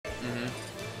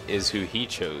is who he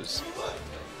chose.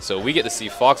 So we get to see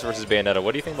Fox versus Bayonetta.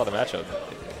 What do you think about the matchup?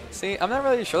 See, I'm not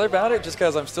really sure about it just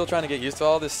because I'm still trying to get used to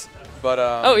all this. But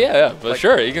oh yeah, but like,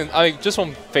 sure, you can. I mean, just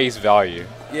from face value.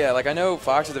 Yeah, like I know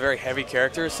Fox is a very heavy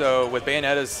character, so with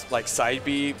Bayonetta's like side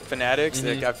B fanatics,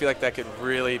 like, I feel like that could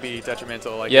really be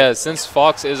detrimental. Like yeah, since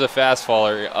Fox is a fast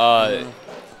faller,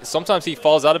 sometimes he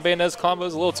falls out of Bayonetta's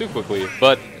combos a little too quickly,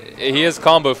 but he is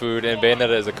combo food, and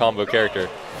Bayonetta is a combo character.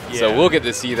 Yeah. So we'll get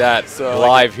to see that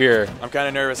live here. I'm kind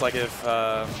of nervous, like if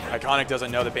Iconic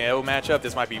doesn't know the Bayo matchup,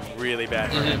 this might be really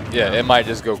bad for him. Yeah, it might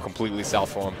just go completely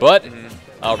south for him. But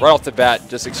right off the bat,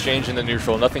 just exchanging the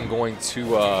neutral, nothing going to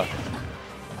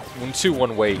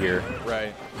one way here.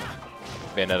 Right.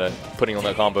 Bayonetta putting on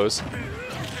the combos,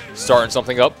 starting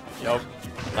something up. Yep.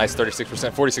 Nice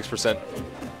 36%, 46%.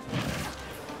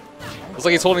 Looks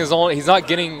like he's holding his own. He's not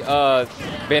getting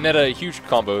Bayonetta huge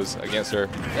combos against her.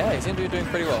 Yeah, he seems to be doing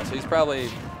pretty well. So he's probably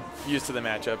used to the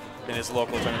matchup in his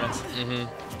local tournaments.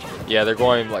 Yeah, they're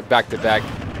going like back to back.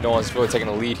 No one's really taking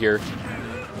a lead here.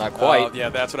 Not quite. Yeah,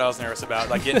 that's what I was nervous about.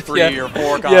 Like getting 3 or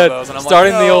 4 combos, and I'm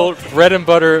starting like, the old bread and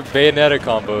butter Bayonetta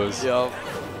combos. Yep.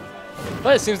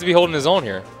 But it seems to be holding his own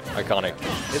here. Iconic.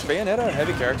 Is Bayonetta a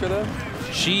heavy character though?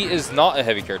 She is not a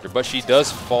heavy character, but she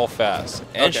does fall fast,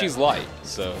 and she's light.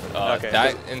 So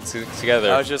that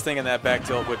together. I was just thinking that back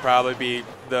tilt would probably be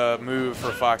the move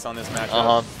for Fox on this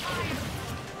matchup.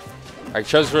 I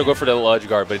tries to go for the ledge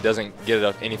guard, but he doesn't get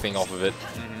anything off of it.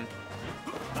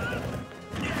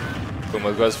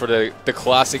 Puma goes for the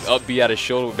classic up B out of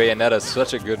shoulder with Bayonetta.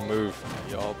 Such a good move.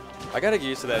 Yup. I gotta get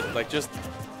used to that. Like just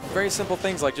very simple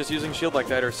things like just using shield like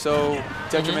that are so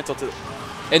detrimental to.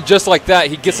 And just like that,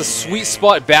 he gets a sweet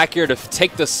spot back here to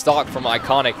take the stock from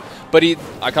Iconic. But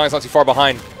Iconic's not too far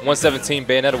behind. 117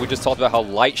 Bayonetta, we just talked about how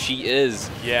light she is.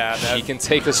 Yeah. She can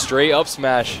take a straight up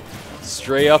smash.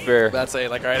 Straight up air. That's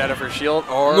like right out of her shield.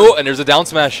 Or no, and there's a down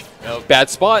smash. Nope. Bad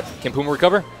spot. Can Puma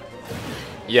recover?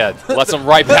 Yeah, lets him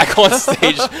right back on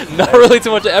stage. Not really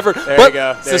too much effort. There but you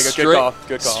go. There you go. Good call.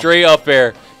 Good call. Straight up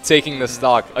air, taking the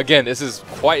stock. Again, this is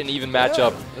quite an even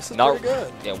matchup. This is not pretty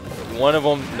good. Yeah,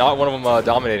 not one of them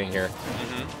dominating here.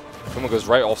 Puma goes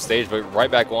right off stage, but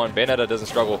right back on. Bayonetta doesn't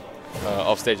struggle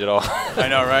off stage at all. I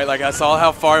know, right? Like I saw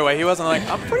how far away he was, and I'm like,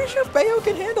 I'm pretty sure Bayo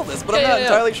can handle this, but I'm not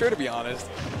entirely sure to be honest.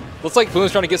 Looks like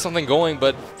Puma's trying to get something going,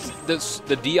 but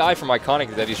the DI from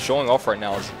Iconic that he's showing off right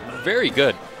now is very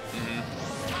good.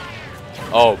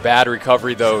 Oh, bad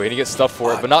recovery though, and he gets stuffed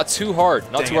for it, but not too hard.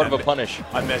 Not too hard of a punish.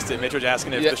 I missed it. Mitch was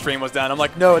asking if the stream was down. I'm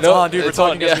like, no, it's on, dude. We're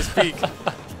talking as we speak.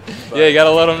 Yeah, you gotta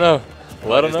let him know.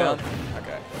 Let him know. Down?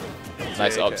 Okay.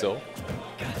 Nice up tilt.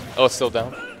 Oh, it's still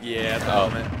down? Yeah, at the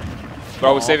moment. But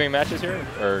are we saving matches here?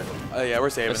 Or yeah, we're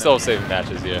saving. We're still saving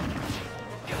matches, yeah.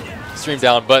 Stream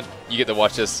down, but you get to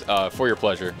watch this for your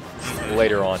pleasure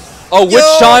later on. Oh, Witch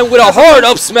Shine with a hard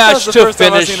up smash to finish. That's the first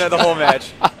time I've seen that the whole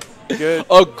match. Good.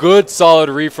 A good solid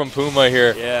read from Puma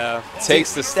here. Yeah.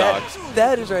 Takes the stock.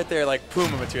 That is right there, like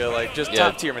Puma material, like just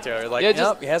top tier material. Like,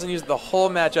 he hasn't used the whole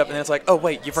matchup, and then it's like, oh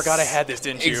wait, you forgot I had this,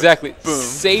 didn't you? Exactly. Boom.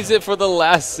 Saves it for the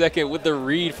last second with the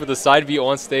read for the side B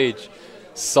on stage.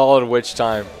 Solid Witch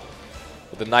time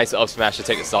with a nice up smash to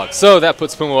take the stock. So that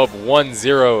puts Puma up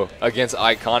 1-0 against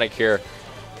Iconic here.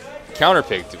 Counter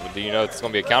pick. Do you know it's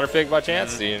going to be a counter pick by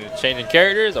chance? Are you changing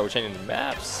characters? Are we changing the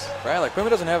maps? Right, like Puma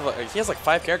doesn't have, he has like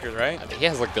 5 characters, right? I think he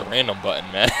has like the random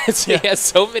button, man. He has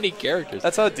so many characters.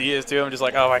 That's how D is too. I'm just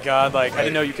like, oh my god, like I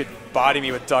didn't know you could body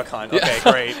me with Duck Hunt. Okay,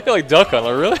 great. You're like Duck Hunt,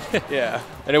 really? Yeah.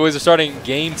 Anyways, we're starting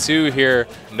game 2 here.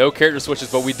 No character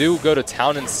switches, but we do go to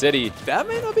Town and City. That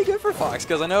may not be good for Fox,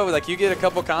 because I know like you get a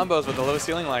couple combos with a low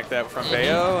ceiling like that from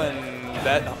Bayo, and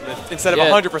that instead of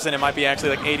 100%, it might be actually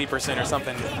like 80% or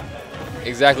something.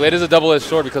 Exactly. It is a double-edged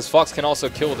sword because Fox can also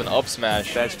kill with an up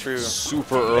smash. That's true.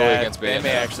 Super early against Bayonetta. They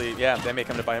may actually, that may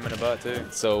come to bite him in the butt too.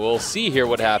 So we'll see here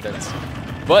what happens.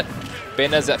 But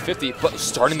Bayonetta's at 50, but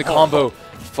starting the combo.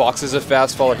 Fox is a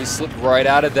fast faller. He slipped right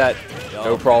out of that.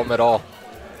 No problem at all.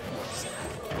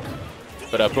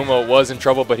 But Puma was in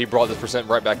trouble, but he brought the percent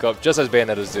right back up, just as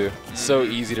Bayonetta's do. So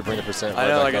easy to bring the percent right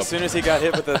back up. I know, like as soon as he got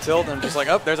hit with the tilt, I'm just like,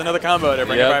 oh, there's another combo to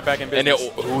bring it right back in business.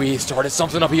 And he started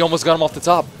something up. He almost got him off the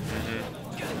top.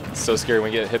 It's so scary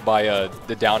when you get hit by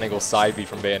the down angle side B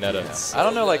from Bayonetta. I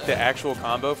don't know like the actual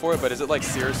combo for it, but is it like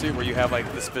Sirisu where you have like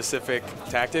the specific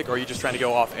tactic, or are you just trying to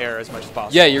go off air as much as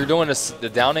possible? Yeah, you're doing the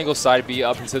down angle side B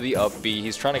up into the up B.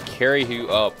 He's trying to carry you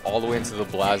up all the way into the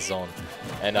blast zone.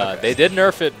 And they did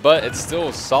nerf it, but it's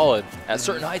still solid. At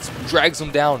certain heights, drags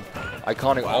him down.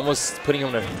 Iconic almost putting him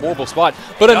in a horrible spot.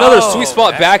 But another sweet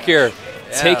spot back here,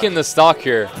 taking the stock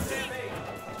here.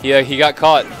 Yeah, he got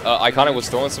caught. Iconic was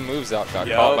throwing some moves out. Got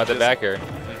caught by the back air.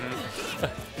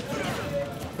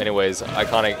 Anyways,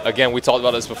 iconic. Again, we talked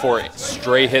about this before.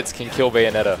 Stray hits can kill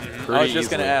Bayonetta pretty I was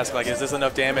just going to easily. ask, like, is this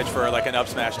enough damage for like an up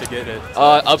smash to get it?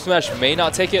 Up smash may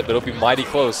not take it, but it'll be mighty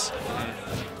close.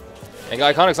 And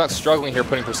Iconic's not struggling here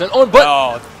putting percent on,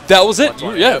 but that was it.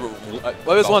 Yeah. Well, it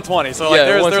was 120, so like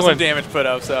there's some damage put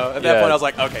up. So at that point, I was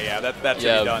like, okay, yeah, that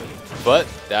should be done. But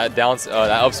that that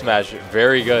up smash,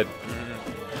 very good.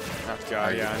 Oh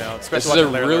god, yeah, I know. Especially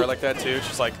like a layer like that too. It's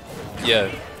just like yeah,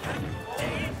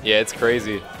 it's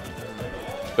crazy.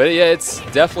 But yeah, it's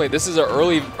definitely, this is an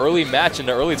early match in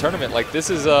the early tournament. Like, this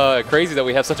is crazy that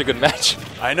we have such a good match.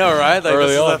 I know, right? Like, Early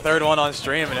this is on. the third one on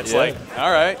stream, and it's like,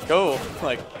 all right, cool.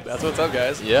 Like, that's what's up,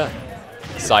 guys. Yeah.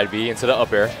 Side B into the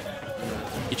up air.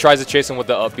 He tries to chase him with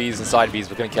the up Bs and side Bs,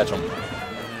 but couldn't catch him.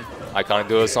 Iconic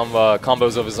does some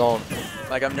combos of his own.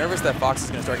 Like, I'm nervous that Fox is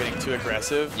going to start getting too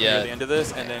aggressive near the end of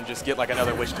this, and then just get like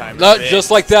another witch time. Not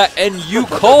just like that, and you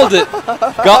called it.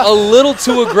 Got a little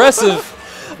too aggressive.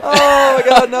 Oh my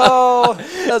god, no!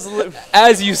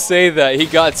 As you say that, he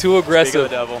got too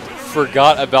aggressive. Devil.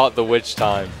 Forgot about the witch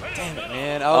time. Damn it,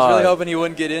 man. I was really hoping he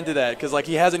wouldn't get into that, because like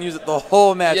he hasn't used it the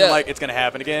whole match. I'm like, it's going to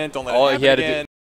happen again. Don't let it happen again.